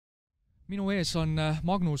Minu ees on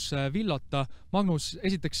Magnus Villota. Magnus,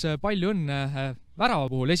 esiteks palju õnne värava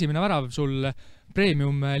puhul. Esimene värav sul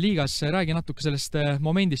premium liigas. Räägi natuke sellest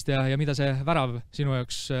momendist ja mida see värav sinu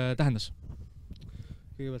jaoks tähendas?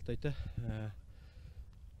 Kõigepealt aitäh.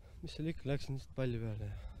 Mis seal ikka, läksin palli peale.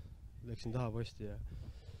 Läksin taha posti ja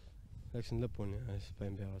läksin lõpuni ja siis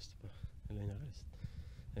panin pea vastu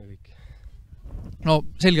ja kõik. No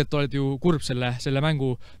selgelt oled ju kurb selle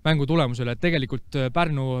mängu tulemusele, et tegelikult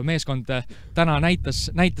Pärnu meeskond täna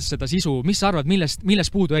näitas seda sisu. Mis sa arvad,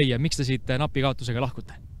 millest puudu ei ja miks te siit napi kaotusega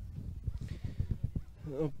lahkute?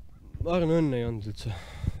 No, ma arvan, õnne ei olnud üldse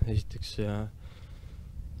esiteks ja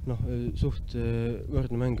suht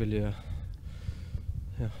võrdne mäng oli ja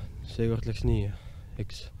seekord läks nii ja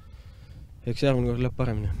eks järgmine kord läheb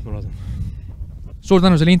paremini, ma loodan. Suur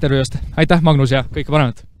tänu selle intervjuu eest. Aitäh, Magnus, ja kõike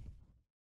paremat!